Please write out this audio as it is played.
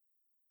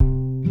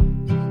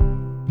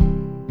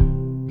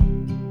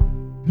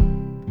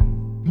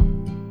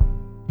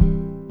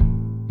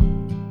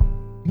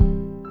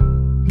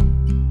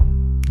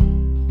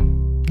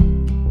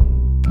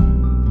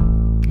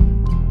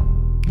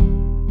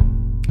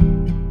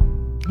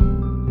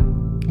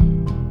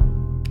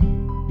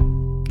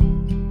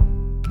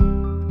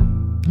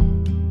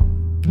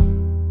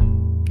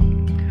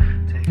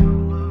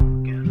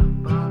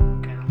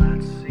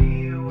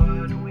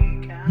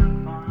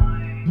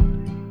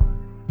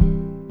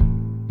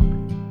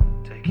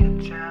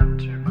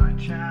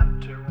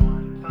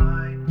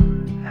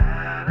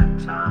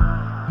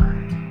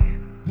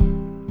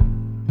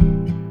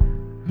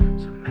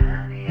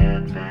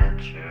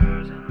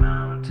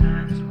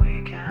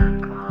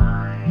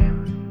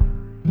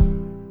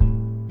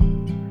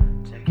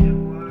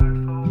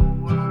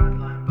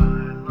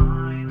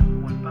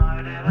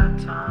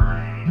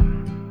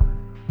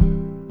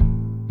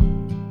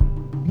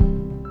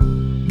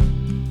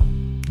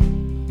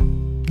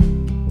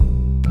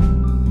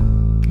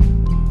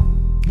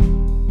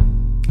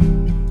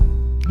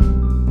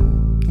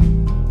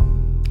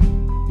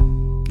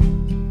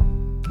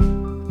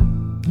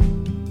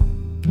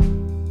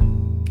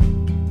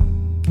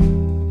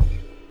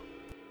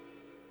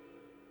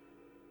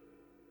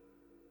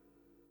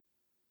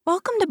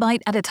Welcome to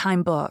Bite at a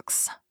Time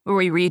Books, where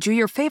we read you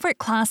your favorite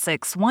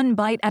classics one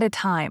bite at a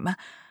time.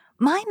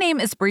 My name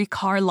is Brie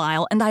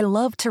Carlisle, and I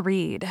love to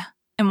read,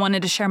 and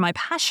wanted to share my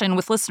passion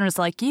with listeners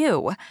like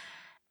you.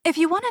 If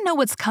you want to know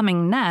what's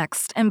coming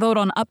next and vote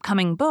on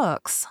upcoming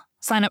books,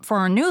 sign up for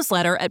our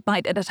newsletter at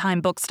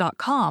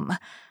biteatatimebooks.com.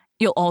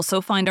 You'll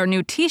also find our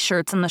new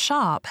t-shirts in the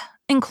shop,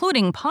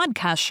 including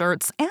podcast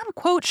shirts and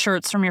quote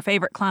shirts from your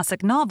favorite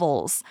classic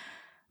novels.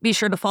 Be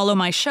sure to follow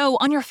my show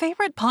on your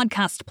favorite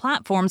podcast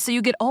platform so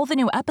you get all the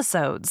new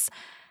episodes.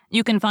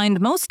 You can find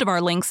most of our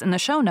links in the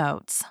show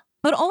notes,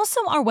 but also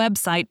our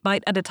website,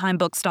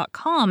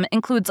 biteatatimebooks.com,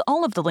 includes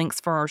all of the links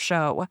for our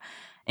show,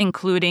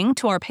 including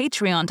to our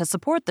Patreon to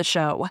support the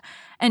show,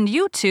 and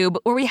YouTube,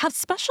 where we have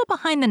special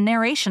behind the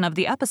narration of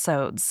the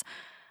episodes.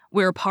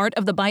 We're part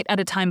of the Bite at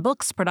a Time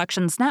Books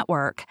Productions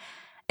Network.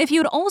 If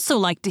you'd also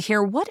like to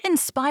hear what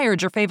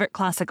inspired your favorite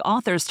classic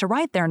authors to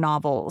write their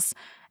novels,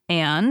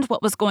 and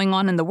what was going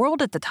on in the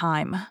world at the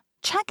time,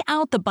 check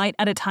out the Bite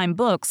at a Time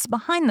Books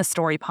Behind the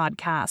Story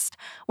podcast,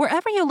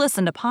 wherever you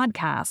listen to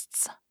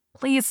podcasts.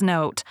 Please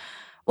note,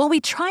 while we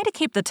try to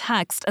keep the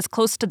text as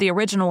close to the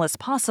original as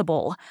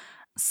possible,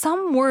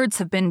 some words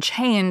have been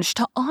changed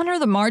to honor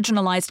the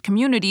marginalized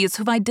communities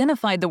who've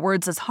identified the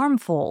words as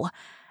harmful,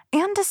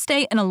 and to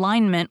stay in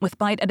alignment with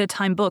Bite at a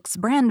Time Books'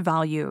 brand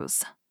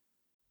values.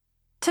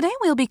 Today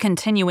we'll be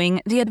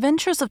continuing The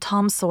Adventures of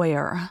Tom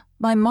Sawyer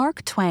by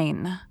Mark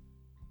Twain.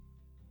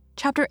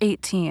 Chapter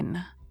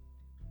 18.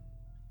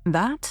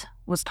 That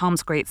was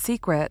Tom's great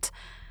secret.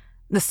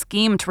 The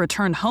scheme to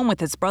return home with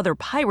his brother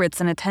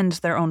pirates and attend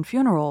their own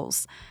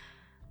funerals.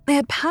 They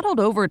had paddled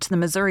over to the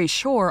Missouri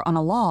shore on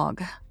a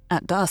log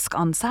at dusk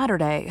on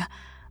Saturday,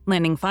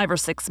 landing 5 or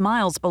 6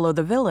 miles below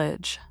the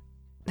village.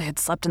 They had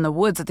slept in the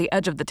woods at the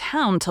edge of the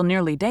town till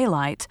nearly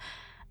daylight,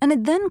 and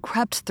had then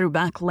crept through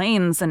back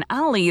lanes and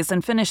alleys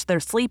and finished their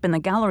sleep in the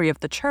gallery of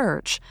the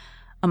church,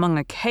 among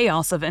a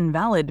chaos of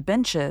invalid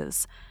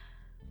benches.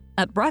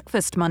 At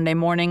breakfast Monday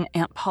morning,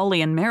 Aunt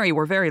Polly and Mary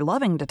were very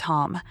loving to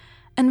Tom,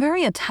 and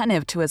very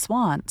attentive to his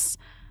wants.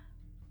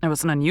 There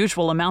was an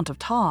unusual amount of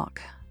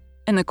talk.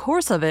 In the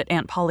course of it,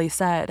 Aunt Polly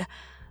said,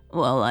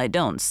 "Well, I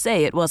don't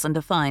say it wasn't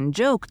a fine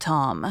joke,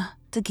 Tom,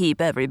 to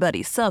keep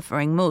everybody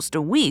suffering most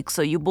a week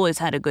so you boys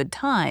had a good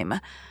time.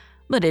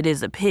 But it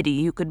is a pity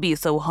you could be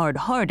so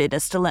hard-hearted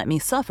as to let me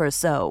suffer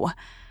so.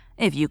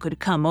 If you could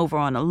come over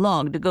on a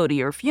log to go to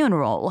your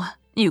funeral,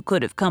 you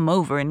could have come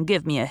over and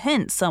give me a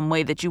hint some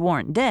way that you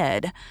weren't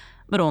dead,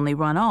 but only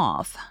run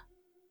off."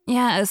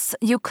 "Yes,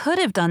 you could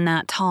have done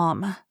that,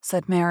 Tom,"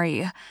 said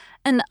Mary,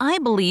 "and I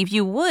believe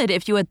you would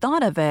if you had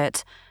thought of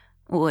it."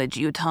 "Would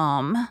you,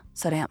 Tom?"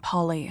 said Aunt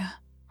Polly,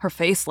 her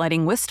face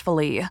lighting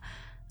wistfully.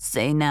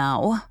 "Say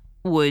now,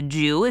 would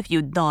you if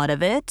you'd thought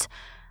of it?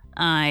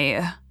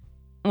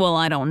 Well,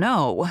 I don't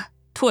know.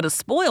 'Twould have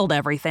spoiled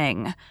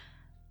everything."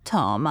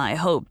 "Tom, I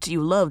hoped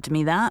you loved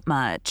me that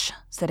much,"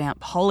 said Aunt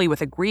Polly with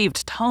a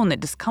grieved tone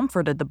that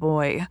discomforted the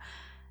boy.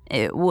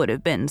 "It would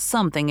have been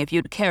something if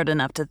you'd cared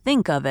enough to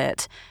think of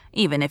it,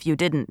 even if you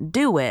didn't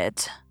do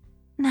it."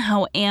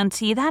 "Now,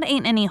 Auntie, that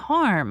ain't any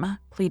harm,"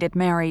 pleaded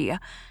Mary.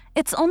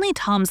 "It's only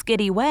Tom's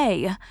giddy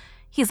way.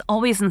 He's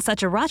always in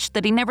such a rush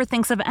that he never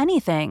thinks of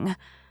anything."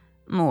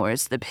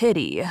 "More's the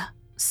pity.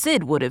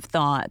 Sid would have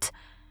thought,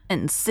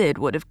 and Sid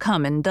would have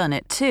come and done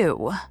it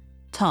too.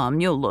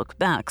 Tom, you'll look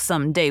back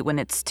some day when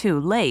it's too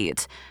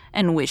late,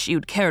 and wish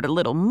you'd cared a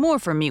little more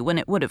for me when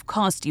it would have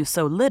cost you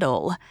so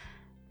little."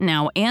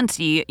 "Now,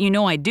 Auntie, you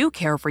know I do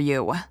care for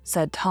you,"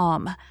 said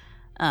Tom.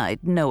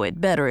 "I'd know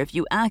it better if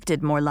you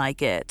acted more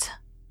like it."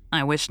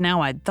 "I wish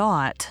now I'd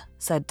thought,"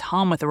 said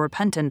Tom with a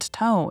repentant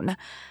tone.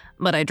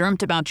 "But I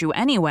dreamt about you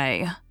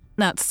anyway.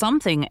 That's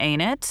something,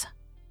 ain't it?"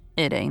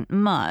 "It ain't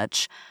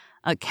much.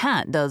 A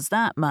cat does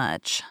that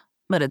much.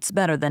 But it's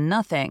better than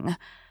nothing.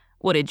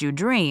 What did you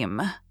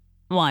dream?"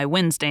 "Why,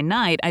 Wednesday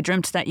night I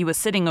dreamt that you was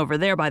sitting over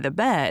there by the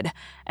bed,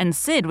 and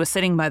Sid was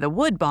sitting by the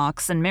wood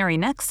box and Mary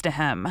next to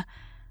him."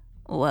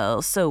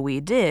 "Well, so we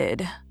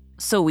did.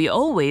 So we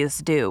always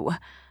do.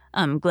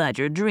 I'm glad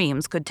your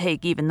dreams could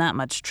take even that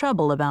much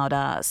trouble about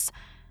us.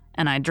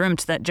 And I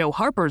dreamt that Joe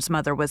Harper's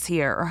mother was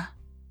here."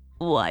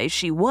 "Why,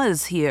 she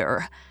was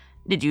here.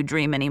 Did you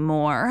dream any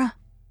more?"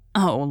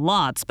 "Oh,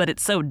 lots, but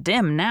it's so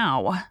dim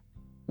now."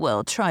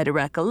 "Well, try to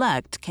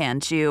recollect,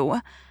 can't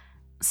you?"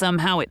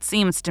 "Somehow it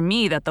seems to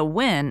me that the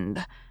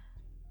wind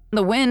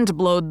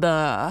blowed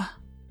the...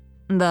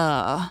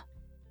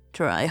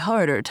 Try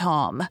harder,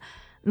 Tom.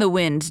 The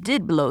wind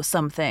did blow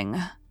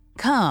something.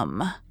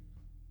 Come."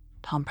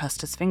 Tom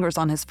pressed his fingers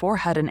on his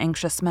forehead an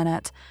anxious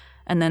minute,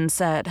 and then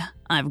said,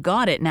 I've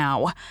got it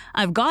now.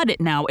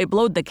 It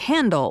blowed the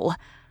candle."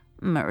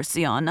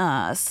 "Mercy on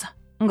us.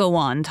 Go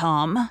on,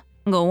 Tom.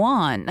 Go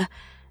on.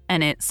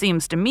 And it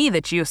seems to me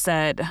that you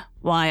said,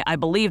 why, I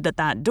believed at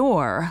that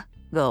door."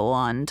 "Go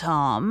on,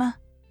 Tom."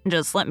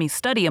 "Just let me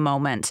study a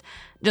moment.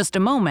 Just a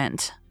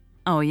moment.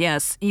 Oh,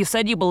 yes, you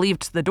said you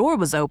believed the door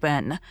was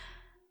open."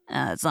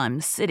 "As I'm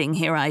sitting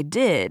here, I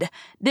did.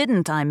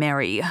 Didn't I,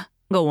 Mary?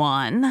 Go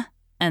on.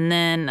 And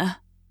then...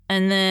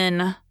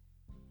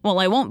 Well,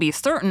 I won't be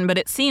certain, but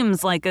it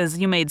seems like as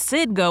you made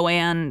Sid go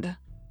and…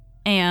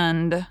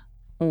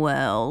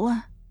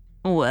 Well,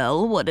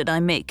 what did I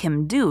make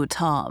him do,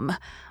 Tom?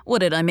 What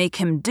did I make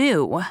him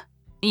do?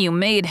 You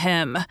made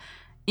him…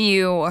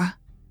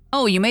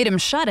 Oh, you made him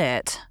shut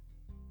it.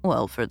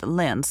 Well, for the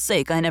land's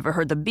sake, I never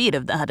heard the beat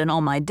of that in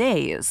all my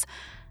days.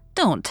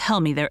 Don't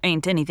tell me there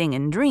ain't anything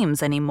in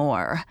dreams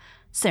anymore.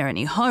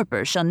 Serenity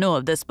Harper shall know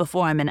of this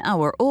before I'm an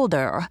hour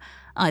older.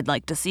 I'd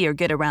like to see her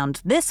get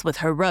around this with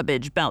her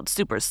rubbage 'bout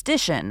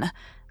superstition.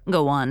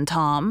 Go on,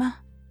 Tom.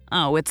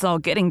 Oh, it's all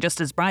getting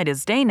just as bright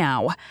as day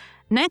now.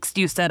 Next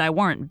you said I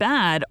weren't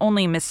bad,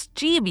 only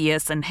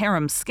mischievous and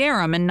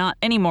harum-scarum and not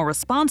any more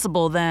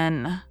responsible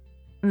than…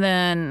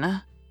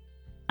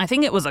 I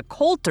think it was a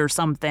colt or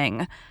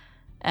something.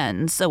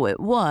 And so it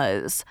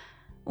was.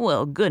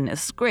 Well,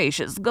 goodness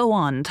gracious, go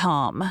on,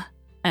 Tom.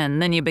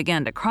 And then you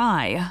began to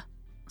cry.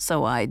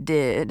 So I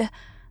did.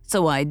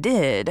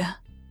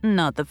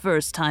 Not the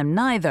first time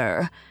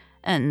neither.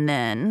 And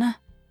then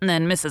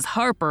Mrs.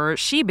 Harper,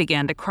 she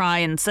began to cry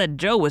and said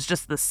Joe was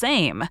just the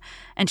same,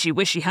 and she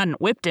wished she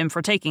hadn't whipped him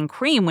for taking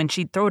cream when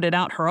she'd throwed it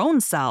out her own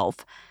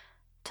self.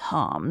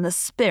 Tom, the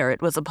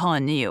spirit was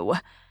upon you.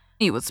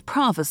 You was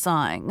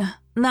prophesying.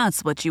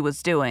 That's what you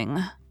was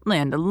doing.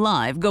 Land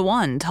alive, go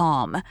on,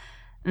 Tom.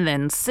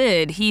 Then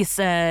Sid, he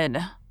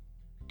said…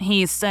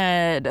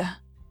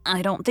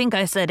 I don't think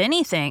I said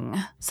anything,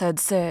 said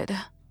Sid.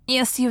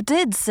 Yes, you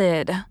did,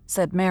 Sid,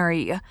 said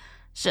Mary.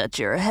 Shut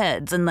your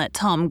heads and let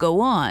Tom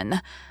go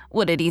on.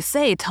 What did he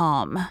say,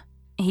 Tom?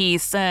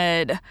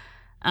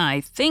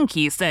 I think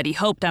he said he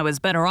hoped I was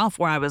better off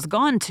where I was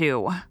gone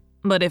to.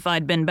 But if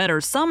I'd been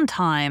better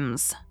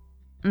sometimes…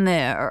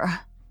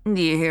 There.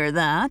 Do you hear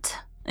that?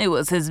 It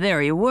was his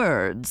very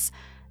words.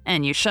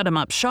 And you shut him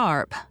up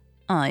sharp.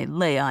 I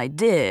lay I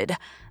did.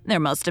 There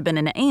must have been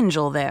an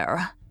angel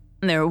there.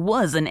 There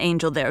was an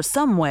angel there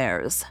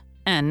somewheres.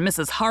 And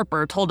Mrs.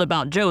 Harper told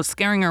about Joe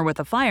scaring her with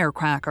a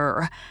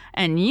firecracker.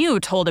 And you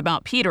told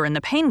about Peter and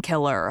the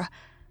painkiller.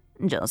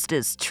 Just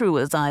as true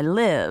as I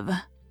live.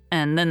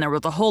 And then there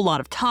was a whole lot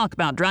of talk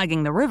about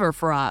dragging the river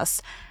for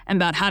us, and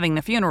about having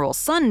the funeral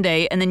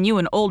Sunday, and then you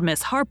and old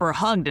Miss Harper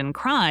hugged and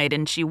cried,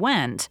 and she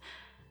went.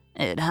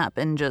 It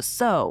happened just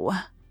so.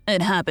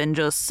 It happened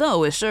just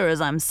so as sure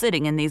as I'm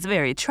sitting in these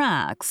very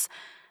tracks.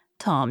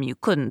 Tom, you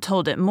couldn't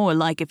told it more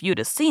like if you'd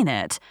a seen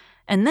it.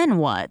 And then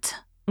what?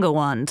 Go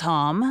on,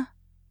 Tom.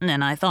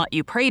 Then I thought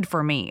you prayed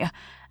for me,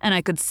 and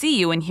I could see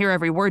you and hear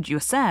every word you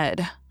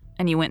said.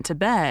 And you went to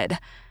bed.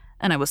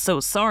 And I was so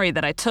sorry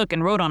that I took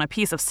and wrote on a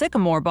piece of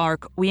sycamore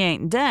bark, "We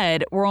ain't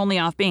dead, we're only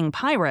off being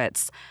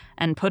pirates,"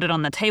 and put it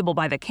on the table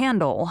by the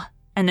candle.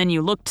 And then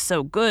you looked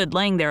so good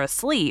laying there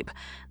asleep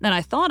that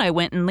I thought I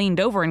went and leaned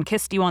over and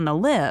kissed you on the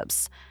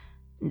lips.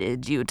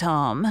 Did you,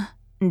 Tom?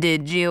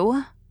 Did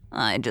you?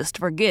 I just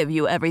forgive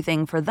you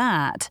everything for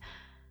that.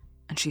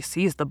 And she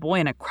seized the boy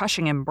in a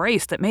crushing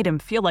embrace that made him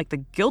feel like the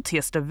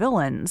guiltiest of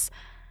villains.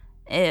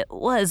 It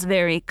was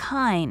very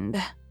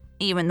kind,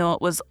 even though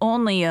it was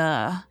only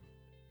a…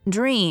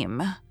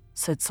 dream,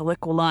 Sid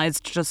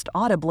soliloquized just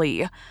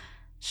audibly.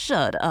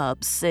 Shut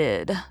up,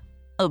 Sid.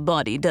 A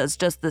body does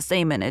just the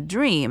same in a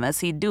dream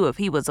as he'd do if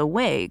he was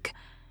awake.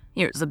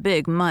 Here's a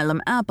big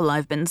Milam apple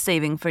I've been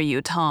saving for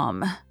you,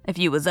 Tom, if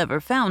you was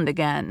ever found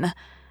again.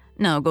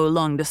 Now go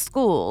along to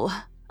school.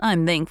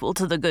 I'm thankful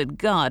to the good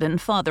God and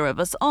Father of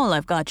us all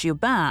I've got you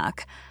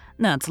back.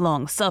 That's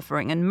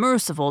long-suffering and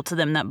merciful to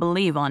them that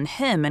believe on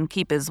him and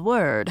keep his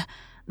word,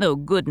 though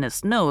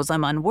goodness knows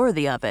I'm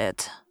unworthy of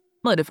it.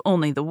 But if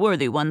only the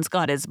worthy ones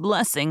got his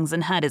blessings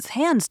and had his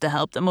hands to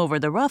help them over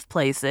the rough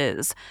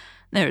places,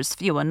 there's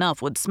few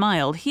enough would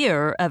smile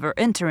here ever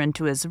enter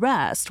into his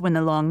rest when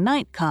the long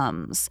night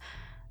comes.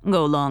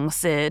 Go long,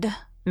 Sid,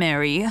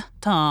 Mary,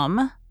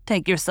 Tom,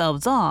 take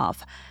yourselves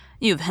off.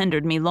 You've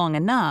hindered me long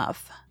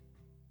enough.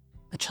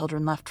 The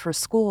children left for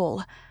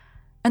school,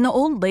 and the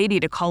old lady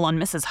to call on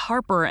Mrs.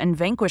 Harper and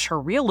vanquish her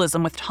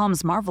realism with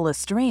Tom's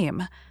marvelous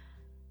dream.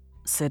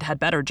 Sid had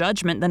better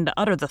judgment than to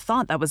utter the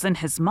thought that was in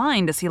his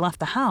mind as he left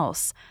the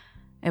house.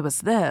 It was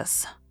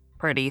this: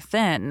 pretty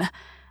thin.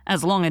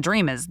 As long a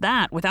dream as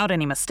that, without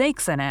any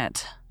mistakes in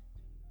it.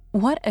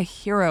 What a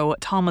hero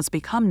Tom was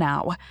become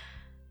now.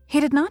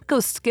 He did not go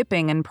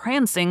skipping and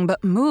prancing,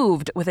 but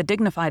moved with a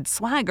dignified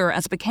swagger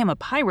as became a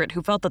pirate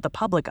who felt that the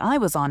public eye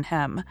was on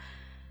him.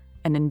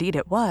 And indeed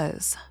it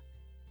was.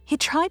 He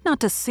tried not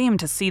to seem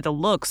to see the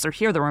looks or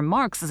hear the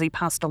remarks as he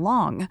passed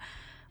along,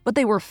 but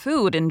they were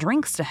food and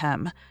drinks to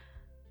him.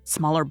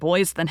 Smaller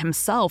boys than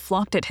himself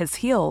flocked at his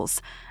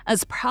heels,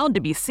 as proud to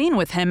be seen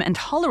with him and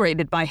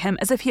tolerated by him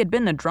as if he had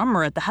been the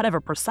drummer at the head of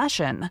a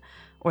procession,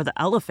 or the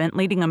elephant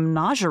leading a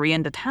menagerie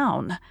into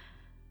town.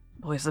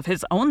 Boys of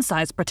his own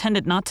size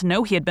pretended not to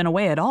know he had been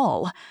away at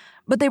all,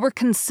 but they were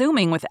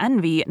consuming with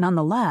envy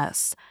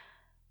nonetheless.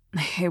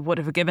 They would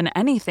have given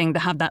anything to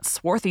have that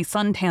swarthy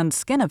sun-tanned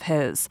skin of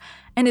his,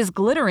 and his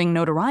glittering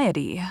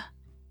notoriety.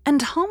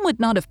 And Tom would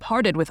not have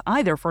parted with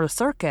either for a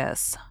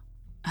circus.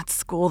 At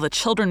school, the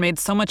children made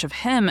so much of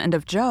him and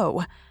of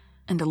Joe.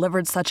 and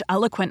delivered such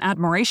eloquent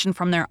admiration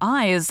from their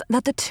eyes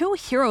that the two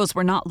heroes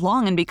were not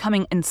long in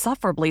becoming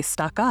insufferably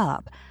stuck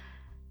up.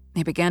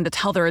 They began to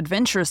tell their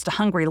adventures to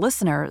hungry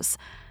listeners,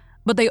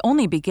 but they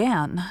only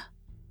began.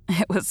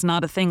 It was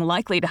not a thing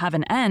likely to have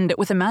an end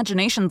with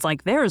imaginations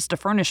like theirs to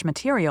furnish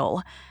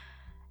material.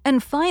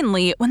 And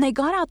finally, when they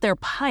got out their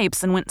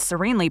pipes and went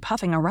serenely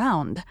puffing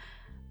around,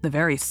 the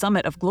very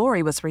summit of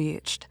glory was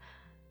reached.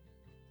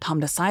 Tom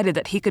decided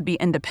that he could be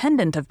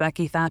independent of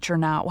Becky Thatcher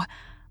now.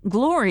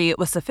 Glory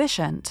was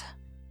sufficient.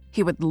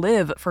 He would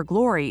live for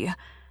glory.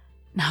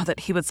 Now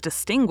that he was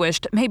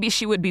distinguished, maybe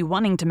she would be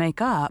wanting to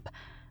make up.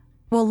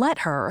 Well, let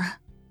her.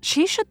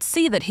 She should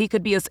see that he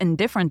could be as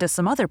indifferent as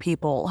some other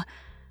people.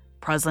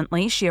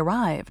 Presently, she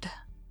arrived.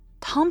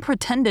 Tom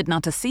pretended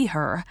not to see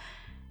her.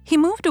 He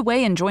moved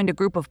away and joined a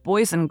group of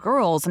boys and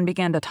girls and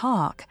began to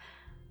talk.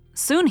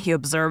 Soon he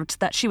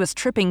observed that she was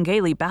tripping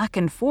gaily back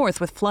and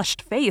forth with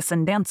flushed face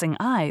and dancing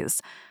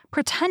eyes,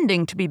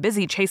 pretending to be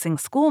busy chasing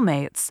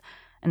schoolmates,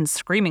 and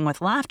screaming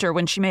with laughter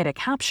when she made a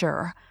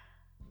capture.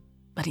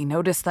 But he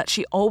noticed that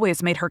she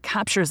always made her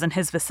captures in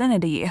his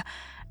vicinity,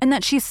 and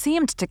that she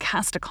seemed to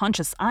cast a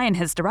conscious eye in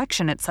his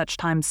direction at such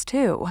times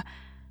too.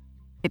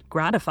 It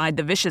gratified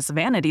the vicious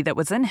vanity that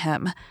was in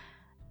him,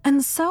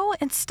 and so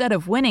instead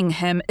of winning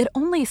him, it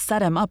only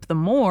set him up the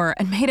more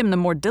and made him the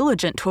more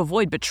diligent to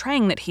avoid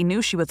betraying that he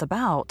knew she was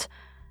about.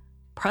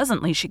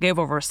 Presently she gave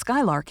over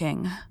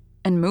skylarking,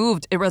 and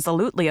moved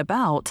irresolutely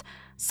about,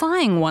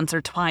 sighing once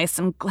or twice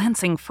and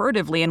glancing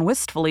furtively and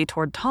wistfully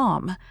toward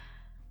Tom.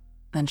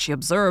 Then she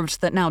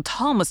observed that now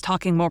Tom was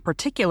talking more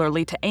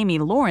particularly to Amy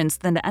Lawrence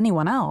than to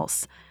anyone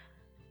else.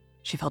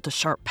 She felt a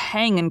sharp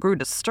pang and grew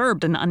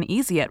disturbed and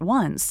uneasy at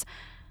once.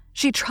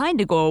 She tried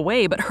to go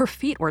away, but her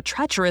feet were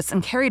treacherous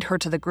and carried her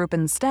to the group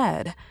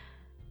instead.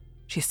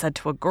 She said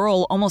to a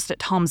girl almost at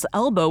Tom's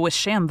elbow with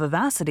sham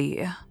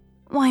vivacity,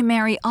 "Why,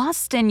 Mary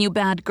Austin, you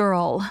bad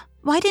girl.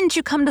 Why didn't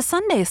you come to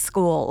Sunday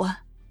school?"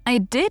 "I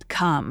did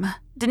come.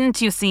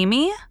 Didn't you see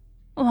me?"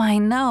 "Why,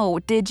 no.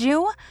 Did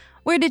you?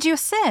 Where did you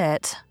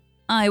sit?"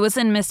 "I was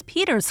in Miss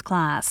Peters'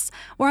 class,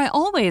 where I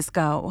always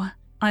go.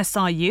 I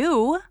saw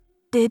you."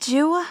 "Did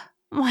you?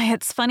 Why,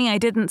 it's funny I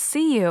didn't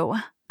see you.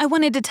 I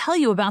wanted to tell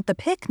you about the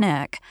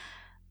picnic."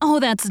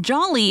 "Oh, that's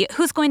jolly.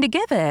 Who's going to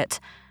give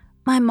it?"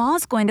 "My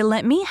ma's going to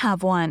let me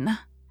have one."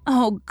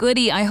 "Oh,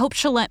 goody. I hope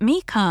she'll let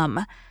me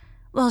come."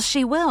 "Well,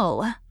 she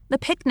will. The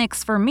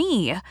picnic's for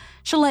me.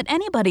 She'll let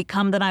anybody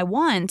come that I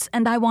want,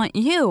 and I want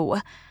you."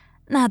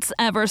 "That's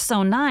ever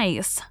so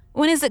nice.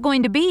 When is it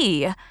going to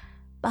be?"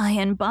 "By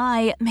and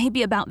by,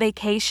 maybe about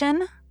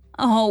vacation."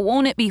 "Oh,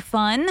 won't it be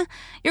fun?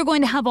 You're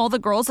going to have all the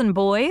girls and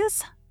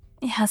boys?"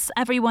 "Yes,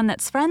 everyone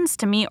that's friends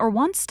to me or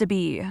wants to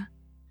be."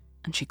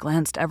 And she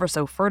glanced ever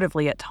so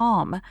furtively at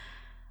Tom.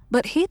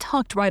 But he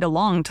talked right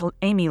along to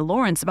Amy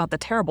Lawrence about the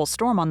terrible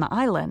storm on the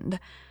island,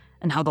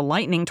 and how the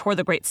lightning tore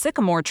the great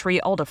sycamore tree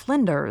all to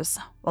flinders,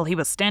 while he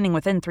was standing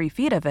within 3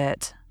 feet of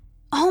it.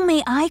 "Oh,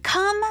 may I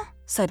come?"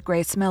 said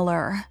Grace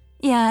Miller.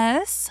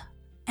 "Yes."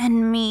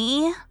 "And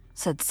me?"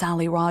 said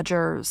Sally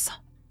Rogers.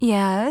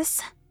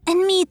 "Yes."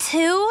 "And me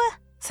too?"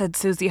 said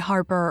Susie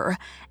Harper.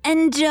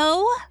 "And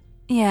Joe?"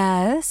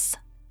 "Yes."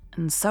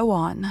 And so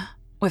on,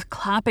 with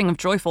clapping of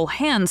joyful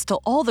hands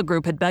till all the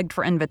group had begged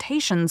for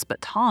invitations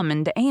but Tom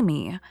and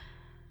Amy.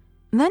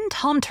 Then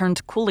Tom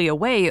turned coolly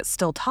away,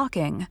 still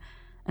talking,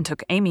 and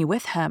took Amy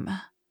with him.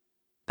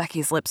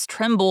 Becky's lips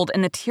trembled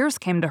and the tears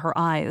came to her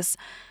eyes.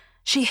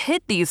 She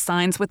hid these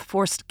signs with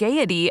forced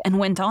gaiety and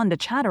went on to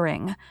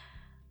chattering.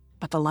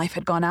 But the life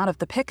had gone out of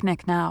the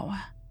picnic now,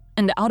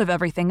 and out of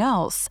everything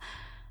else.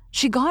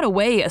 She got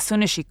away as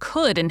soon as she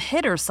could and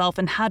hid herself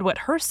and had what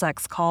her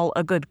sex call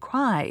a good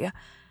cry.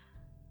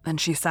 Then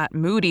she sat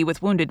moody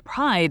with wounded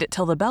pride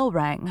till the bell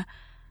rang.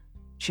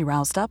 She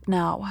roused up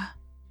now,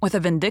 with a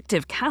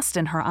vindictive cast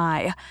in her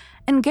eye,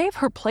 and gave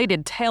her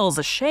plaited tails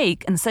a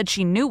shake and said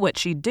she knew what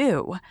she'd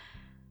do.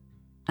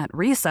 At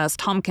recess,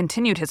 Tom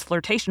continued his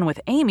flirtation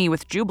with Amy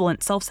with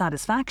jubilant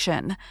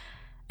self-satisfaction,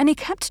 and he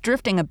kept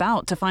drifting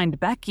about to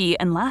find Becky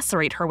and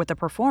lacerate her with the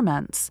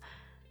performance.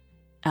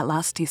 At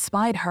last he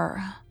spied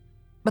her,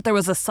 but there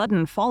was a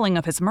sudden falling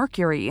of his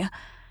mercury.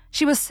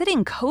 She was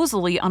sitting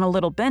cozily on a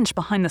little bench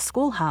behind the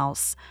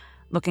schoolhouse,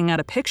 looking at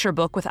a picture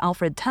book with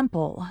Alfred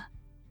Temple.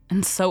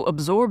 And so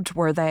absorbed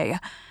were they,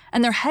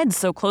 and their heads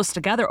so close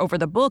together over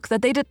the book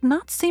that they did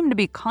not seem to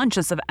be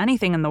conscious of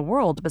anything in the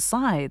world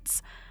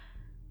besides.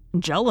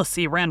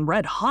 Jealousy ran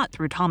red hot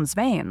through Tom's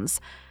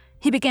veins.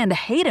 He began to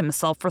hate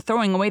himself for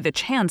throwing away the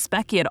chance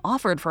Becky had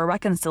offered for a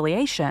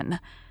reconciliation.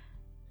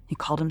 He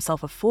called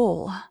himself a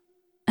fool,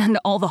 and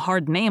all the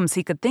hard names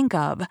he could think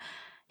of.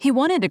 He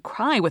wanted to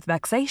cry with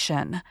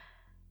vexation.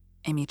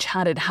 Amy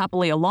chatted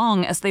happily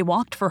along as they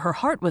walked, for her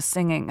heart was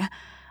singing,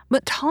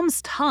 but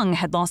Tom's tongue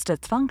had lost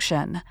its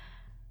function.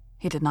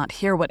 He did not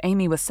hear what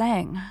Amy was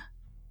saying,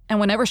 and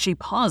whenever she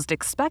paused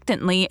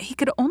expectantly, he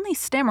could only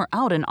stammer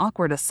out an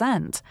awkward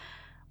assent,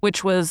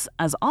 which was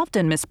as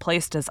often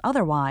misplaced as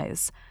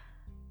otherwise.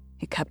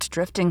 He kept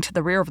drifting to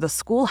the rear of the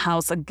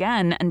schoolhouse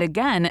again and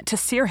again to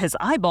sear his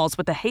eyeballs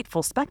with the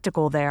hateful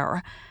spectacle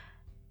there.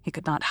 He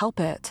could not help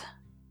it.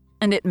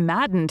 And it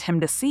maddened him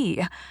to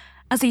see,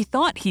 as he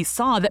thought he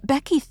saw, that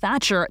Becky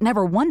Thatcher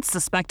never once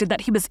suspected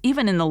that he was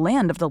even in the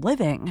land of the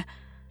living.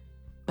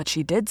 But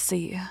she did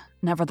see,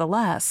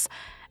 nevertheless,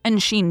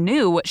 and she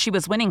knew she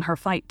was winning her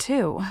fight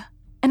too,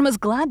 and was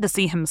glad to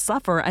see him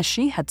suffer as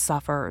she had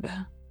suffered.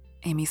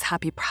 Amy's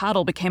happy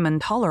prattle became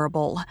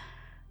intolerable.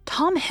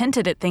 Tom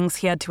hinted at things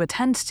he had to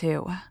attend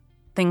to,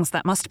 things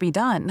that must be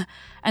done,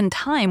 and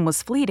time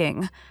was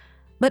fleeting.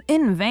 But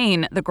in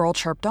vain the girl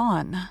chirped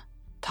on.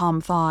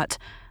 Tom thought,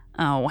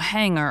 "Oh,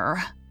 hang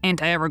her.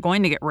 Ain't I ever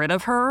going to get rid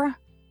of her?"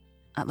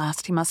 At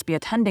last he must be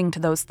attending to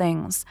those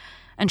things,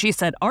 and she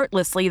said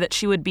artlessly that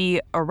she would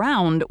be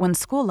around when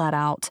school let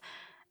out,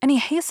 and he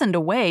hastened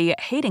away,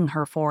 hating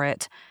her for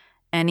it.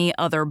 Any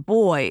other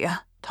boy,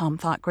 Tom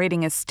thought,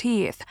 grating his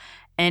teeth.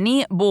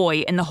 Any boy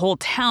in the whole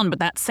town but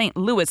that St.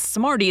 Louis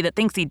smarty that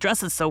thinks he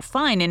dresses so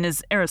fine in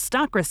his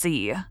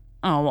aristocracy.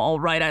 Oh, all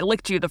right, I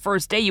licked you the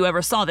first day you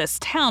ever saw this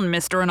town,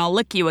 mister, and I'll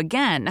lick you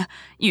again.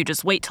 You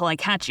just wait till I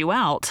catch you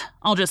out.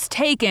 I'll just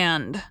take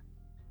and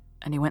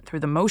he went through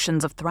the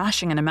motions of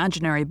thrashing an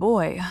imaginary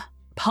boy,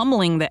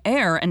 pummeling the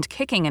air and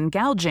kicking and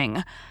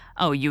gouging.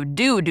 Oh, you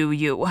do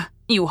you?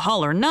 You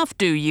holler 'nuff,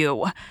 do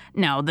you?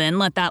 Now then,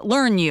 let that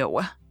learn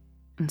you.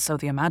 And so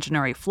the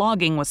imaginary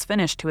flogging was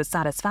finished to his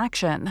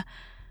satisfaction.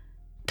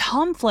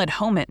 Tom fled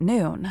home at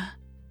noon.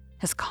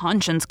 His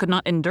conscience could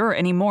not endure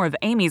any more of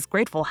Amy's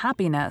grateful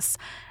happiness,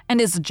 and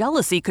his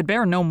jealousy could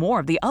bear no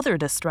more of the other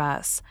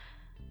distress.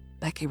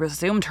 Becky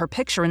resumed her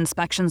picture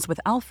inspections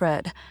with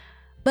Alfred,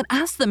 but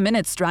as the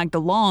minutes dragged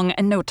along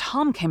and no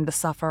Tom came to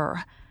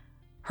suffer,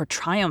 her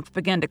triumph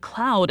began to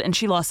cloud and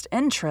she lost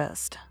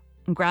interest.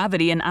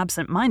 Gravity and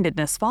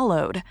absent-mindedness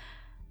followed,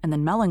 and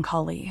then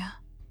melancholy.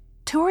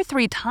 2 or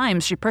 3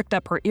 times she pricked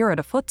up her ear at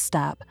a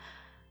footstep,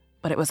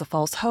 but it was a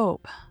false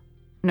hope.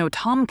 No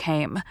Tom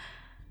came.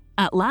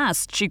 At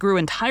last she grew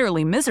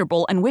entirely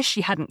miserable and wished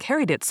she hadn't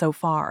carried it so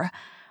far,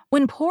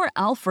 when poor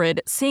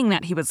Alfred, seeing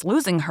that he was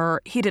losing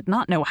her, he did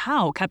not know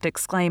how, kept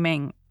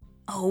exclaiming,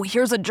 "Oh,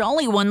 here's a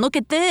jolly one, look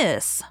at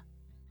this!"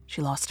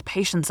 She lost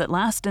patience at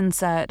last and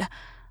said,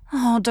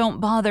 "Oh,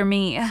 don't bother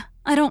me,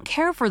 I don't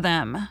care for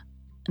them,"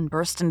 and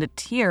burst into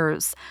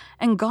tears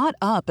and got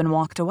up and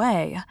walked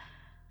away.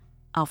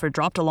 Alfred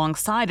dropped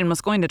alongside and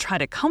was going to try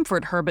to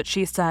comfort her, but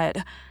she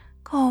said,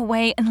 "Go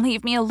away and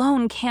leave me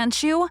alone,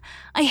 can't you?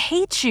 I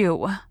hate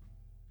you."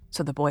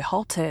 So the boy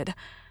halted,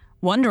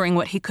 wondering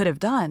what he could have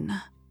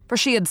done, for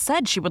she had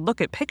said she would look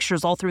at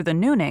pictures all through the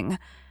nooning,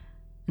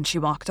 and she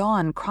walked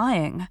on,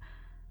 crying.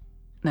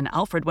 Then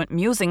Alfred went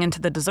musing into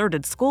the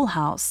deserted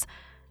schoolhouse.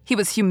 He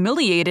was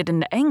humiliated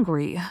and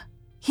angry.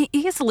 He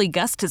easily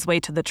guessed his way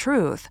to the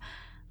truth.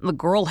 The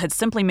girl had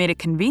simply made a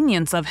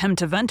convenience of him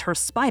to vent her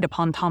spite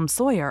upon Tom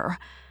Sawyer.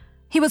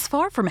 He was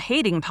far from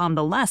hating Tom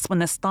the less when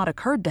this thought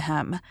occurred to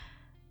him.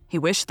 He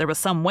wished there was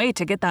some way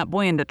to get that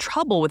boy into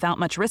trouble without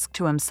much risk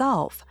to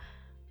himself.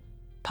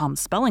 Tom's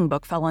spelling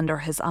book fell under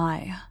his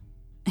eye.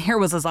 Here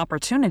was his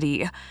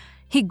opportunity.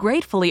 He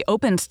gratefully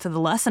opened to the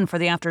lesson for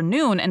the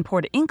afternoon and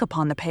poured ink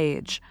upon the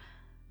page.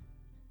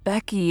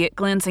 Becky,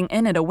 glancing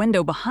in at a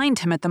window behind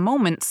him at the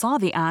moment, saw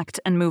the act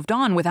and moved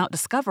on without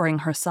discovering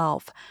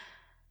herself.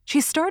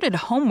 She started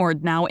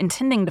homeward now,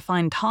 intending to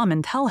find Tom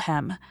and tell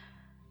him.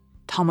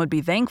 Tom would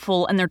be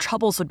thankful and their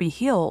troubles would be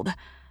healed.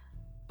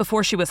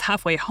 Before she was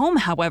halfway home,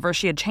 however,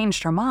 she had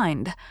changed her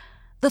mind.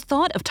 The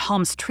thought of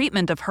Tom's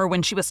treatment of her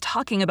when she was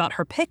talking about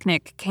her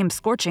picnic came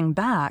scorching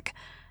back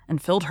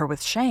and filled her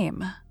with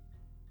shame.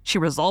 She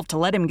resolved to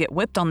let him get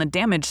whipped on the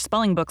damaged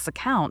spelling book's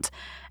account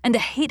and to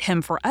hate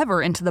him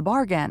forever into the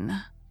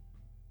bargain.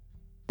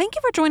 Thank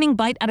you for joining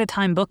Bite at a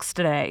Time Books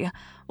today,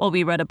 while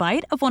we read a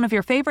bite of one of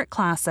your favorite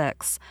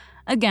classics.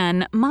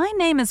 Again, my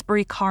name is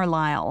Brie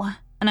Carlisle,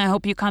 and I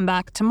hope you come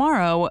back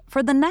tomorrow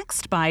for the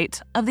next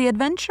bite of The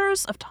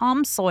Adventures of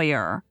Tom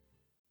Sawyer.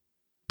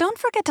 Don't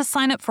forget to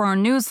sign up for our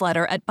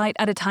newsletter at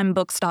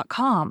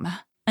biteatatimebooks.com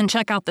and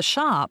check out the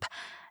shop.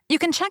 You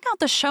can check out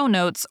the show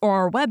notes or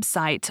our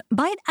website,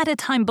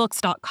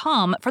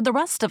 biteatatimebooks.com, for the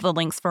rest of the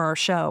links for our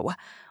show.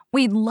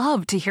 We'd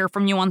love to hear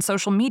from you on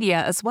social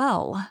media as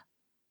well.